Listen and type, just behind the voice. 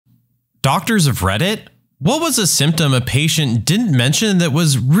Doctors have read it? What was a symptom a patient didn't mention that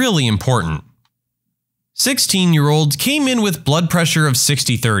was really important? 16-year-old came in with blood pressure of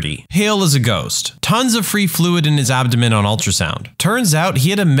 60/30, pale as a ghost, tons of free fluid in his abdomen on ultrasound. Turns out he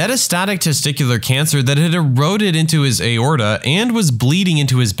had a metastatic testicular cancer that had eroded into his aorta and was bleeding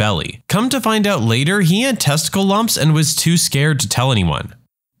into his belly. Come to find out later, he had testicle lumps and was too scared to tell anyone.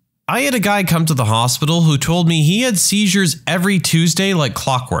 I had a guy come to the hospital who told me he had seizures every Tuesday like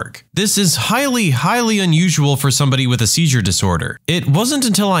clockwork. This is highly unusual for somebody with a seizure disorder. It wasn't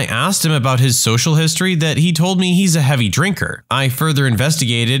until I asked him about his social history that he told me he's a heavy drinker. I further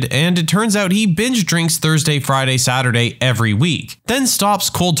investigated, and it turns out he binge drinks Thursday, Friday, Saturday every week, then stops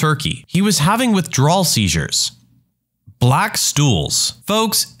cold turkey. He was having withdrawal seizures. Black stools.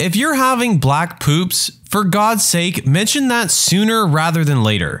 Folks, if you're having black poops, for God's sake, mention that sooner rather than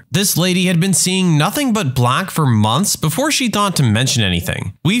later. This lady had been seeing nothing but black for months before she thought to mention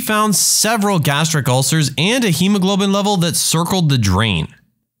anything. We found several gastric ulcers and a hemoglobin level that circled the drain.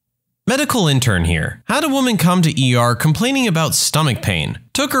 Medical intern here. Had a woman come to ER complaining about stomach pain.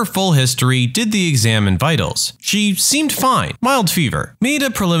 Took her full history, did the exam and vitals. She seemed fine, mild fever. Made a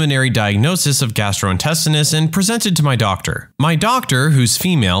preliminary diagnosis of gastrointestinus and presented to my doctor. My doctor, who's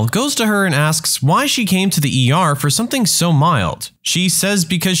female, goes to her and asks why she came to the ER for something so mild. She says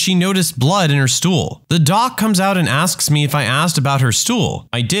because she noticed blood in her stool. The doc comes out and asks me if I asked about her stool.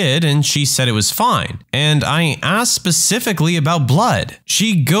 I did, and she said it was fine. And I asked specifically about blood.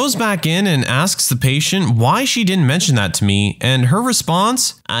 She goes back in and asks the patient why she didn't mention that to me, and her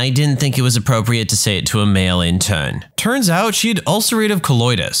response, "I didn't think it was appropriate to say it to a male intern." Turns out she had ulcerative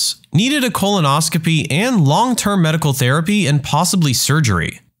colitis, needed a colonoscopy and long-term medical therapy and possibly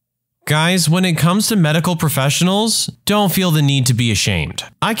surgery. Guys, when it comes to medical professionals, don't feel the need to be ashamed.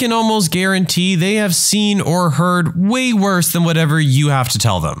 I can almost guarantee they have seen or heard way worse than whatever you have to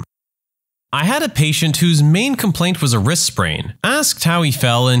tell them. I had a patient whose main complaint was a wrist sprain. Asked how he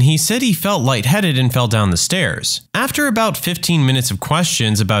fell, and he said he felt lightheaded and fell down the stairs. After about 15 minutes of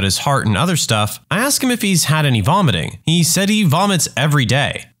questions about his heart and other stuff, I asked him if he's had any vomiting. He said he vomits every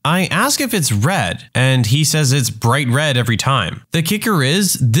day. I ask if it's red, and he says it's bright red every time. The kicker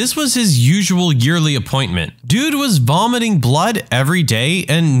is, this was his usual yearly appointment. Dude was vomiting blood every day,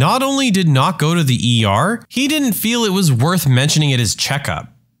 and not only did not go to the ER, he didn't feel it was worth mentioning at his checkup.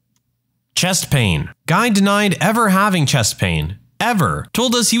 Chest pain. Guy denied ever having chest pain. Ever.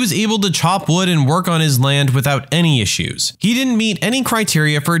 Told us he was able to chop wood and work on his land without any issues. He didn't meet any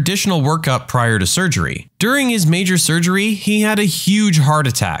criteria for additional workup prior to surgery. During his major surgery, he had a huge heart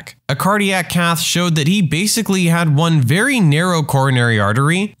attack. A cardiac cath showed that he basically had one very narrow coronary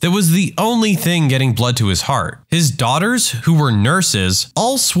artery that was the only thing getting blood to his heart. His daughters, who were nurses,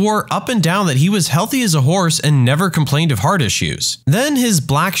 all swore up and down that he was healthy as a horse and never complained of heart issues. Then his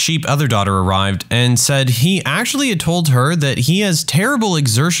black sheep other daughter arrived and said he actually had told her that he has terrible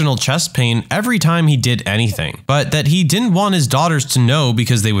exertional chest pain every time he did anything, but that he didn't want his daughters to know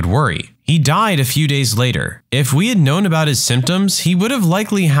because they would worry. He died a few days later. If we had known about his symptoms, he would have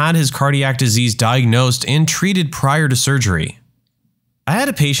likely had his cardiac disease diagnosed and treated prior to surgery. I had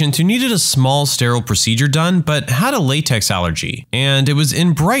a patient who needed a small sterile procedure done but had a latex allergy, and it was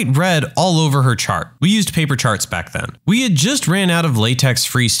in bright red all over her chart. We used paper charts back then. We had just ran out of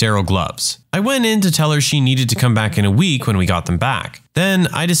latex-free sterile gloves. I went in to tell her she needed to come back in a week when we got them back. Then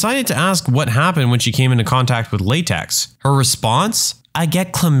I decided to ask what happened when she came into contact with latex. Her response? "I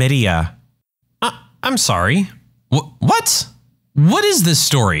get chlamydia." I'm sorry. What? What is this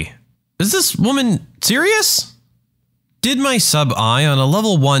story? Is this woman serious? Did my sub-I on a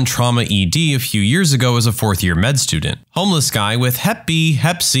level 1 trauma ED a few years ago as a 4th-year med student. Homeless guy with Hep B,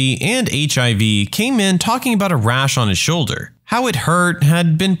 Hep C, and HIV came in talking about a rash on his shoulder. How it hurt,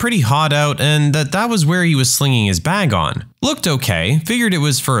 had been pretty hot out, and that was where he was slinging his bag on. Looked okay, figured it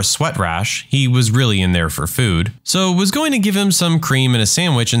was for a sweat rash, he was really in there for food, so was going to give him some cream and a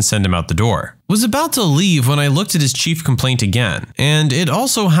sandwich and send him out the door. Was about to leave when I looked at his chief complaint again, and it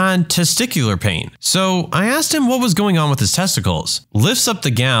also had testicular pain. So I asked him what was going on with his testicles. Lifts up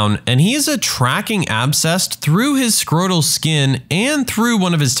the gown, and he has a tracking abscess through his scrotal skin and through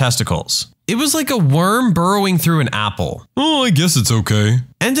one of his testicles. It was like a worm burrowing through an apple. Oh, I guess it's okay.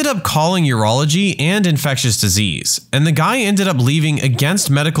 Ended up calling urology and infectious disease, and the guy ended up leaving against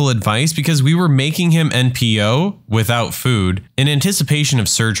medical advice because we were making him NPO, without food, in anticipation of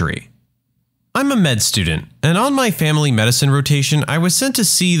surgery. I'm a med student. and on my family medicine rotation, I was sent to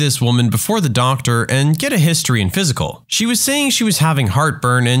see this woman before the doctor and get a history and physical. She was saying she was having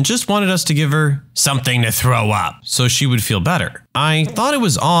heartburn and just wanted us to give her something to throw up so she would feel better. I thought it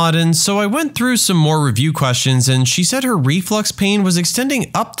was odd, and so I went through some more review questions, and she said her reflux pain was extending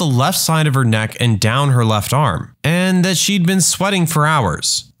up the left side of her neck and down her left arm, and that she'd been sweating for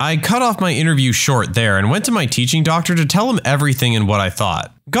hours. I cut off my interview short there and went to my teaching doctor to tell him everything and what I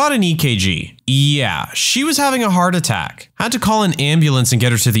thought. Got an EKG. Yeah, she was having a heart attack. Had to call an ambulance and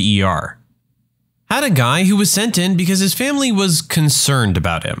get her to the ER. Had a guy who was sent in because his family was concerned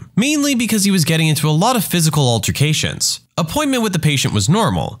about him, mainly because he was getting into a lot of physical altercations. Appointment with the patient was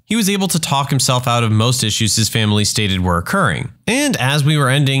normal. He was able to talk himself out of most issues his family stated were occurring. And as we were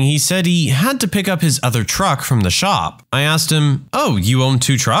ending, he said he had to pick up his other truck from the shop. I asked him, "Oh, you own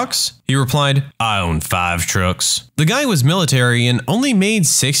 2 trucks?" He replied, "I own 5 trucks." The guy was military and only made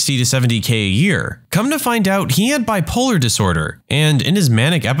 60 to 70K a year. Come to find out, he had bipolar disorder, and in his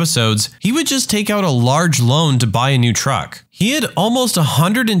manic episodes, he would just take out a large loan to buy a new truck. He had almost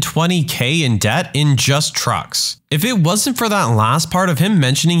 120K in debt in just trucks. If it wasn't for that last part of him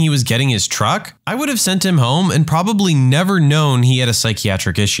mentioning he was getting his truck, I would have sent him home and probably never known he had a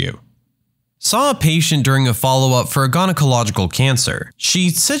psychiatric issue. Saw a patient during a follow-up for a gynecological cancer. She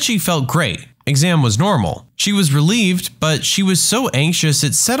said she felt great. Exam was normal. She was relieved, but she was so anxious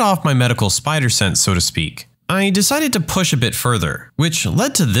it set off my medical spider sense, so to speak. I decided to push a bit further, which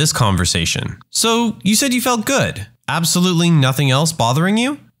led to this conversation. "So, you said you felt good? Absolutely nothing else bothering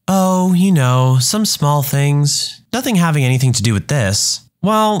you?" "Oh, you know, some small things. Nothing having anything to do with this."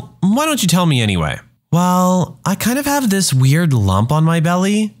 "Well, why don't you tell me anyway?" "Well, I kind of have this weird lump on my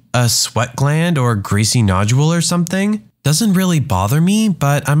belly. A sweat gland or greasy nodule or something. Doesn't really bother me,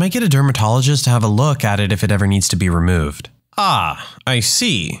 but I might get a dermatologist to have a look at it if it ever needs to be removed." "Ah, I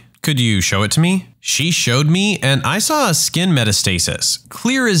see. Could you show it to me?" She showed me, and I saw a skin metastasis,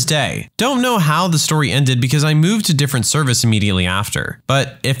 clear as day. Don't know how the story ended because I moved to different service immediately after.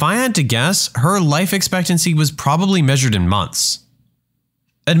 But if I had to guess, her life expectancy was probably measured in months.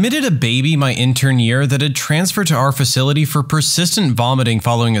 Admitted a baby my intern year that had transferred to our facility for persistent vomiting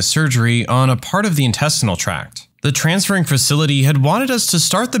following a surgery on a part of the intestinal tract. The transferring facility had wanted us to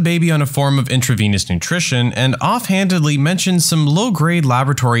start the baby on a form of intravenous nutrition and offhandedly mentioned some low-grade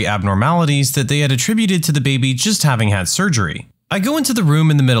laboratory abnormalities that they had attributed to the baby just having had surgery. I go into the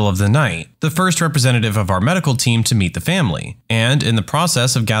room in the middle of the night, the first representative of our medical team to meet the family, and in the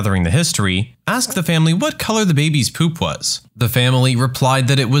process of gathering the history, ask the family what color the baby's poop was. The family replied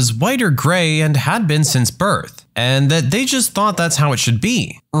that it was white or gray and had been since birth, and that they just thought that's how it should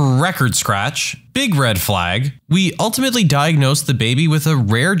be. Record scratch. Big red flag. We ultimately diagnosed the baby with a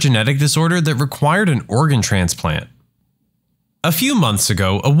rare genetic disorder that required an organ transplant. A few months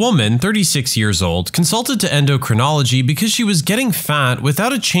ago, a woman, 36 years old, consulted to endocrinology because she was getting fat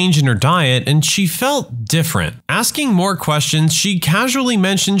without a change in her diet and she felt different. Asking more questions, she casually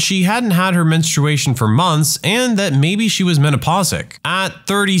mentioned she hadn't had her menstruation for months and that maybe she was menopausic. At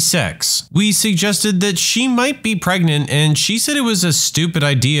 36, we suggested that she might be pregnant and she said it was a stupid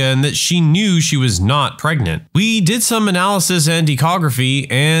idea and that she knew she was not pregnant. We did some analysis and ecography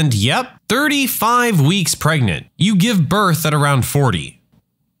and yep, 35 weeks pregnant. You give birth at around 40.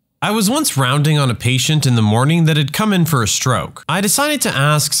 I was once rounding on a patient in the morning that had come in for a stroke. I decided to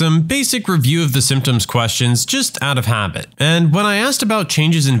ask some basic review of the symptoms questions just out of habit. And when I asked about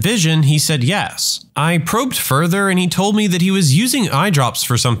changes in vision, he said yes. I probed further and he told me that he was using eye drops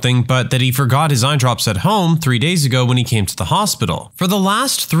for something, but that he forgot his eye drops at home 3 days ago when he came to the hospital. For the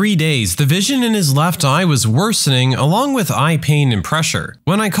last 3 days, the vision in his left eye was worsening along with eye pain and pressure.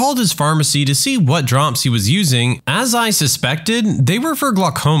 When I called his pharmacy to see what drops he was using, as I suspected, they were for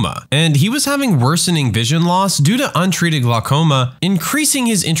glaucoma, and he was having worsening vision loss due to untreated glaucoma, increasing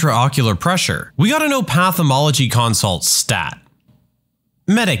his intraocular pressure. We got a no pathology consult stat.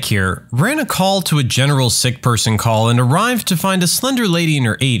 Medic here ran a call to a general sick person call and arrived to find a slender lady in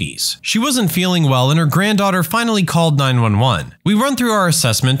her 80s. She wasn't feeling well and her granddaughter finally called 911. We run through our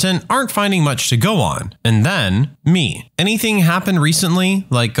assessment and aren't finding much to go on. And then, me. Anything happened recently,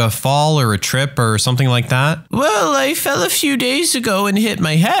 like a fall or a trip or something like that? Well, I fell a few days ago and hit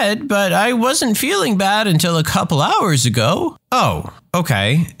my head, but I wasn't feeling bad until a couple hours ago. Oh,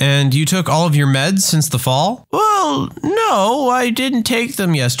 okay. And you took all of your meds since the fall? Well, no, I didn't take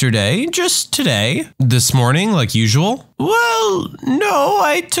them yesterday, just today. This morning, like usual? Well, no,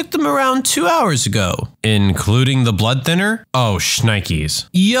 I took them around 2 hours ago. Including the blood thinner? Oh, shnikes.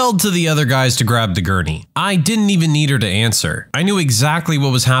 Yelled to the other guys to grab the gurney. I didn't even need her to answer. I knew exactly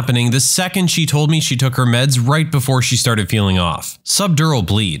what was happening the second she told me she took her meds right before she started feeling off. Subdural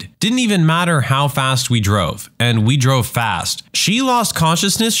bleed. Didn't even matter how fast we drove, and we drove fast. She lost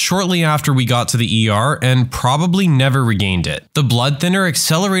consciousness shortly after we got to the ER and probably never regained it. The blood thinner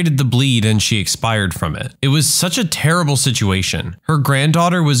accelerated the bleed and she expired from it. It was such a terrible situation. Her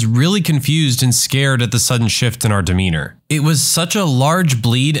granddaughter was really confused and scared at the sudden shift in our demeanor. It was such a large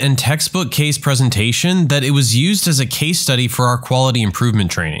bleed and textbook case presentation that it was used as a case study for our quality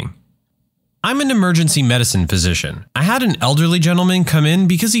improvement training. I'm an emergency medicine physician. I had an elderly gentleman come in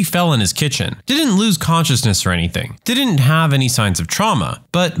because he fell in his kitchen. Didn't lose consciousness or anything. Didn't have any signs of trauma,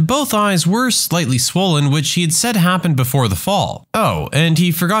 but both eyes were slightly swollen, which he had said happened before the fall. Oh, and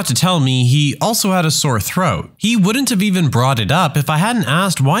he forgot to tell me he also had a sore throat. He wouldn't have even brought it up if I hadn't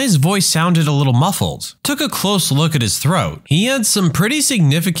asked why his voice sounded a little muffled. Took a close look at his throat. He had some pretty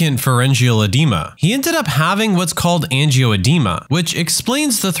significant pharyngeal edema. He ended up having what's called angioedema, which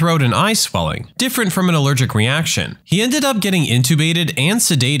explains the throat and eye swelling. Different from an allergic reaction. He ended up getting intubated and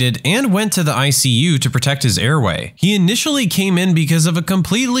sedated and went to the ICU to protect his airway. He initially came in because of a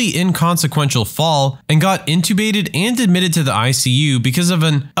completely inconsequential fall and got intubated and admitted to the ICU because of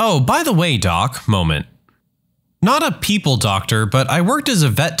an "oh, by the way, doc" moment. Not a people doctor, but I worked as a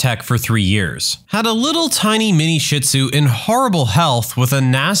vet tech for 3 years. Had a little tiny mini shih tzu in horrible health with a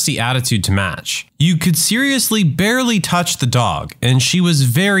nasty attitude to match. You could seriously barely touch the dog, and she was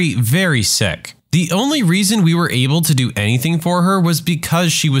very, very sick. The only reason we were able to do anything for her was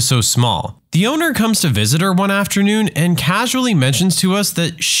because she was so small. The owner comes to visit her one afternoon and casually mentions to us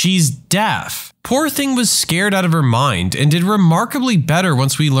that she's deaf. Poor thing was scared out of her mind and did remarkably better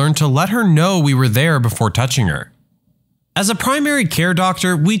once we learned to let her know we were there before touching her. As a primary care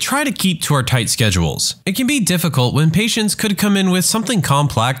doctor, we try to keep to our tight schedules. It can be difficult when patients could come in with something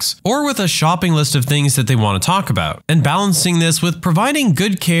complex or with a shopping list of things that they want to talk about, and balancing this with providing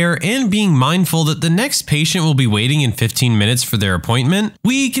good care and being mindful that the next patient will be waiting in 15 minutes for their appointment,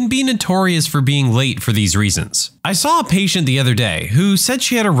 we can be notorious for being late for these reasons. I saw a patient the other day who said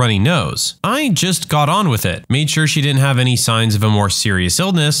she had a runny nose. I just got on with it, made sure she didn't have any signs of a more serious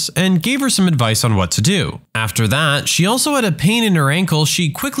illness, and gave her some advice on what to do. After that, she also had a pain in her ankle she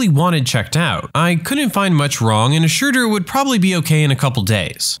quickly wanted checked out. I couldn't find much wrong and assured her it would probably be okay in a couple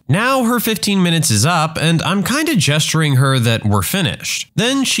days. Now her 15 minutes is up and I'm kinda gesturing her that we're finished.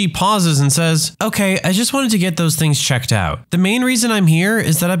 Then she pauses and says, "Okay, I just wanted to get those things checked out. The main reason I'm here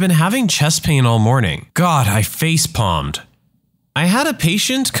is that I've been having chest pain all morning." God, I face-palmed. I had a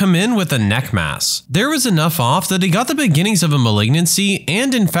patient come in with a neck mass. There was enough off that he got the beginnings of a malignancy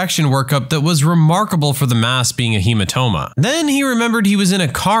and infection workup that was remarkable for the mass being a hematoma. Then he remembered he was in a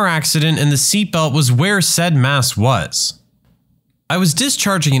car accident and the seatbelt was where said mass was. I was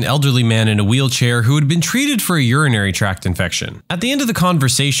discharging an elderly man in a wheelchair who had been treated for a urinary tract infection. At the end of the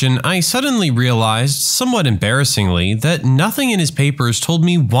conversation, I suddenly realized, somewhat embarrassingly, that nothing in his papers told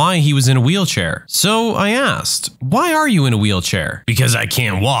me why he was in a wheelchair. So I asked, "Why are you in a wheelchair?" "Because I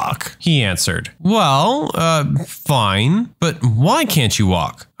can't walk," he answered. "Well, fine, but why can't you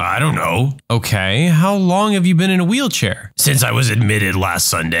walk?" "I don't know." "Okay, how long have you been in a wheelchair?" "Since I was admitted last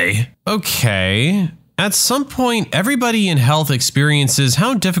Sunday." "Okay." At some point, everybody in health experiences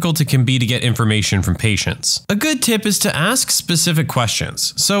how difficult it can be to get information from patients. A good tip is to ask specific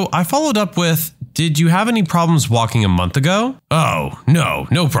questions. So I followed up with, "Did you have any problems walking a month ago?" "Oh,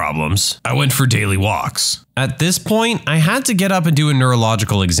 no problems. I went for daily walks." At this point, I had to get up and do a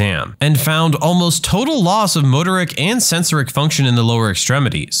neurological exam, and found almost total loss of motoric and sensoric function in the lower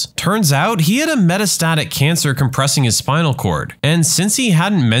extremities. Turns out he had a metastatic cancer compressing his spinal cord, and since he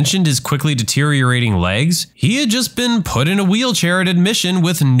hadn't mentioned his quickly deteriorating legs, he had just been put in a wheelchair at admission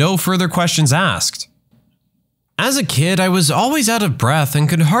with no further questions asked. As a kid, I was always out of breath and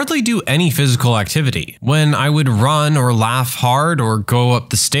could hardly do any physical activity. When I would run or laugh hard or go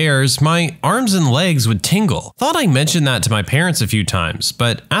up the stairs, my arms and legs would tingle. Thought I mentioned that to my parents a few times,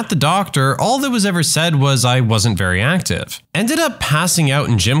 but at the doctor, all that was ever said was I wasn't very active. Ended up passing out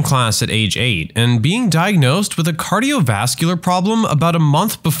in gym class at age 8 and being diagnosed with a cardiovascular problem about a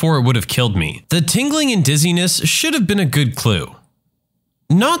month before it would have killed me. The tingling and dizziness should have been a good clue.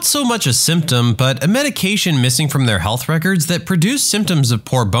 Not so much a symptom, but a medication missing from their health records that produced symptoms of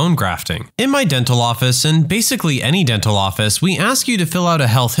poor bone grafting. In my dental office, and basically any dental office, we ask you to fill out a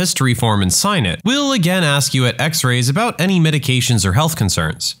health history form and sign it. We'll again ask you at x-rays about any medications or health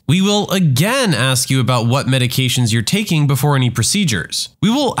concerns. We will again ask you about what medications you're taking before any procedures. We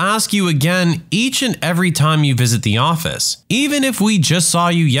will ask you again each and every time you visit the office, even if we just saw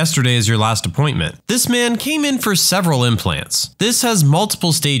you yesterday as your last appointment. This man came in for several implants. This has multiple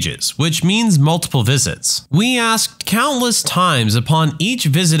stages, which means multiple visits. We asked countless times upon each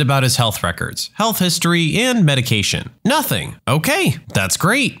visit about his health records, health history, and medication. Nothing. Okay, that's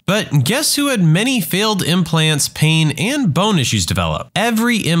great. But guess who had many failed implants, pain, and bone issues develop?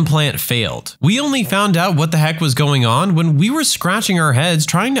 Every implant failed. We only found out what the heck was going on when we were scratching our heads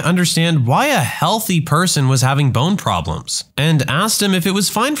trying to understand why a healthy person was having bone problems, and asked him if it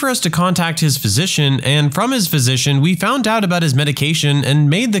was fine for us to contact his physician, and from his physician we found out about his medication and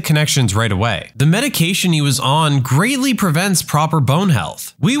made the connections right away. The medication he was on greatly prevents proper bone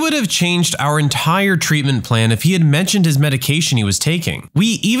health. We would have changed our entire treatment plan if he had mentioned his medication he was taking. We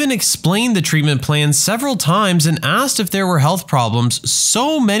even explained the treatment plan several times and asked if there were health problems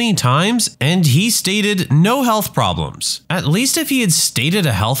so many times, and he stated no health problems. At least if he had stated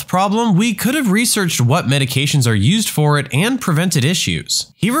a health problem, we could have researched what medications are used for it and prevented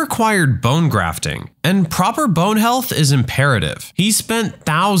issues. He required bone grafting, and proper bone health is imperative. He spent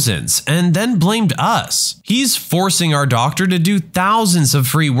thousands and then blamed us. He's forcing our doctor to do thousands of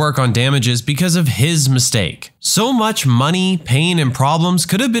free work on damages because of his mistake. So much money, pain, and problems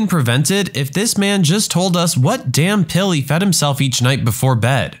could have been prevented if this man just told us what damn pill he fed himself each night before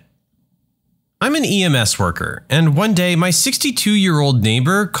bed. I'm an EMS worker, and one day my 62-year-old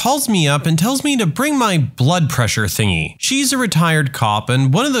neighbor calls me up and tells me to bring my blood pressure thingy. She's a retired cop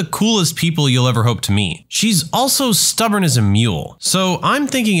and one of the coolest people you'll ever hope to meet. She's also stubborn as a mule, so I'm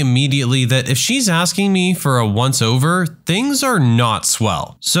thinking immediately that if she's asking me for a once-over, things are not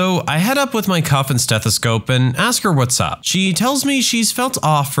swell. So I head up with my cuff and stethoscope and ask her what's up. She tells me she's felt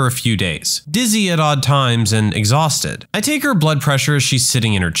off for a few days, dizzy at odd times and exhausted. I take her blood pressure as she's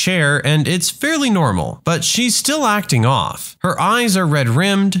sitting in her chair, and it's fairly normal, but she's still acting off. Her eyes are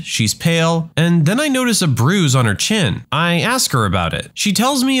red-rimmed, she's pale, and then I notice a bruise on her chin. I ask her about it. She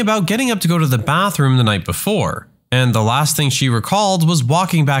tells me about getting up to go to the bathroom the night before, and the last thing she recalled was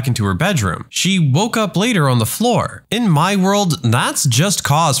walking back into her bedroom. She woke up later on the floor. In my world, that's just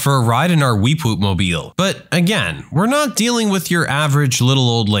cause for a ride in our Weep-Whoop mobile. But again, we're not dealing with your average little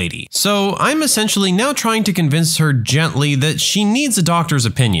old lady. So I'm essentially now trying to convince her gently that she needs a doctor's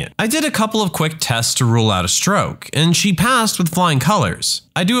opinion. I did a couple of quick tests to rule out a stroke, and she passed with flying colors.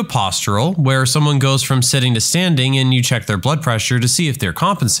 I do a postural, where someone goes from sitting to standing and you check their blood pressure to see if they're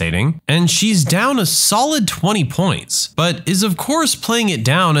compensating, and she's down a solid 20 points, but is of course playing it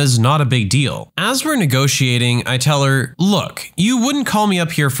down as not a big deal. As we're negotiating, I tell her, look, you wouldn't call me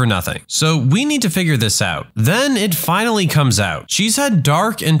up here for nothing, so we need to figure this out. Then it finally comes out. She's had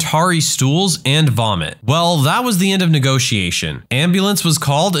dark and tarry stools and vomit. Well, that was the end of negotiation. Ambulance was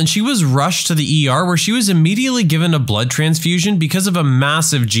called and she was rushed to the ER, where she was immediately given a blood transfusion because of a massive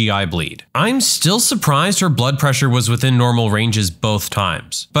GI bleed. I'm still surprised her blood pressure was within normal ranges both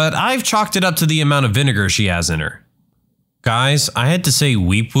times, but I've chalked it up to the amount of vinegar she has in her. Guys, I had to say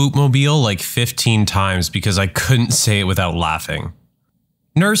Weep-Whoop mobile like 15 times because I couldn't say it without laughing.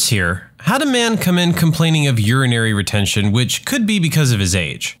 Nurse here. Had a man come in complaining of urinary retention, which could be because of his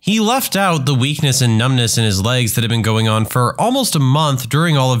age. He left out the weakness and numbness in his legs that had been going on for almost a month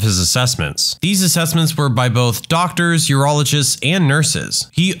during all of his assessments. These assessments were by both doctors, urologists, and nurses.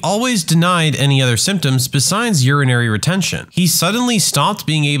 He always denied any other symptoms besides urinary retention. He suddenly stopped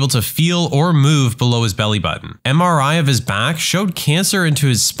being able to feel or move below his belly button. MRI of his back showed cancer into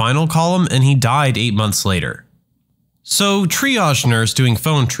his spinal column, and he died 8 months later. So, triage nurse doing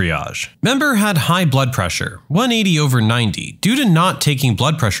phone triage. Member had high blood pressure, 180/90, due to not taking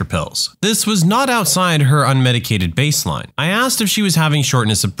blood pressure pills. This was not outside her unmedicated baseline. I asked if she was having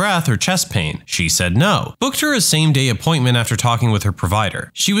shortness of breath or chest pain. She said no. Booked her a same-day appointment after talking with her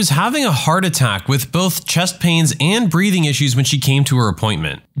provider. She was having a heart attack with both chest pains and breathing issues when she came to her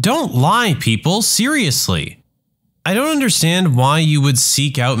appointment. Don't lie, people, seriously. I don't understand why you would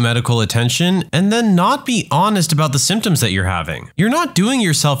seek out medical attention and then not be honest about the symptoms that you're having. You're not doing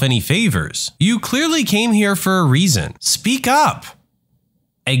yourself any favors. You clearly came here for a reason. Speak up.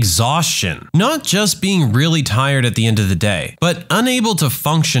 Exhaustion. Not just being really tired at the end of the day, but unable to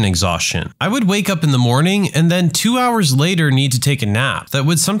function exhaustion. I would wake up in the morning and then 2 hours later need to take a nap that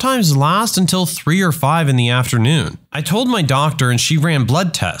would sometimes last until 3 or 5 in the afternoon. I told my doctor and she ran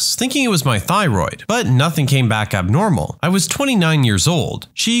blood tests, thinking it was my thyroid, but nothing came back abnormal. I was 29 years old.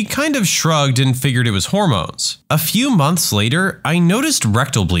 She kind of shrugged and figured it was hormones. A few months later, I noticed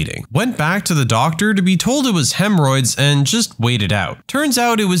rectal bleeding. Went back to the doctor to be told it was hemorrhoids and just waited out. Turns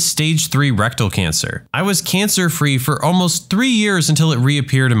out it was stage 3 rectal cancer. I was cancer-free for almost 3 years until it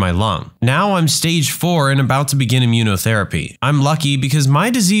reappeared in my lung. Now I'm stage 4 and about to begin immunotherapy. I'm lucky because my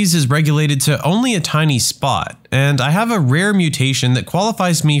disease is regulated to only a tiny spot, and I have a rare mutation that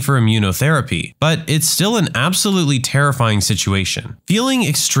qualifies me for immunotherapy, but it's still an absolutely terrifying situation. Feeling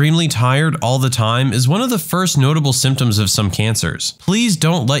extremely tired all the time is one of the first notable symptoms of some cancers. Please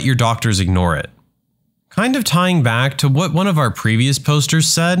don't let your doctors ignore it. Kind of tying back to what one of our previous posters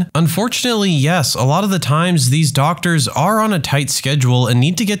said, unfortunately, yes, a lot of the times these doctors are on a tight schedule and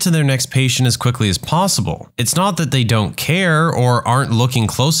need to get to their next patient as quickly as possible. It's not that they don't care or aren't looking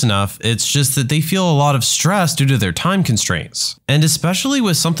close enough, it's just that they feel a lot of stress due to their time constraints. And especially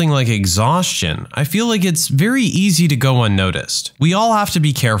with something like exhaustion, I feel like it's very easy to go unnoticed. We all have to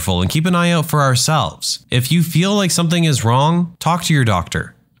be careful and keep an eye out for ourselves. If you feel like something is wrong, talk to your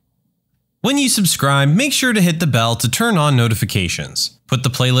doctor. When you subscribe, make sure to hit the bell to turn on notifications. Put the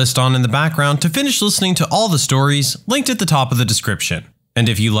playlist on in the background to finish listening to all the stories linked at the top of the description. And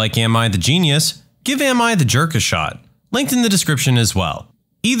if you like Am I the Genius, give Am I the Jerk a shot, linked in the description as well.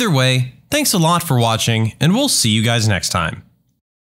 Either way, thanks a lot for watching, and we'll see you guys next time.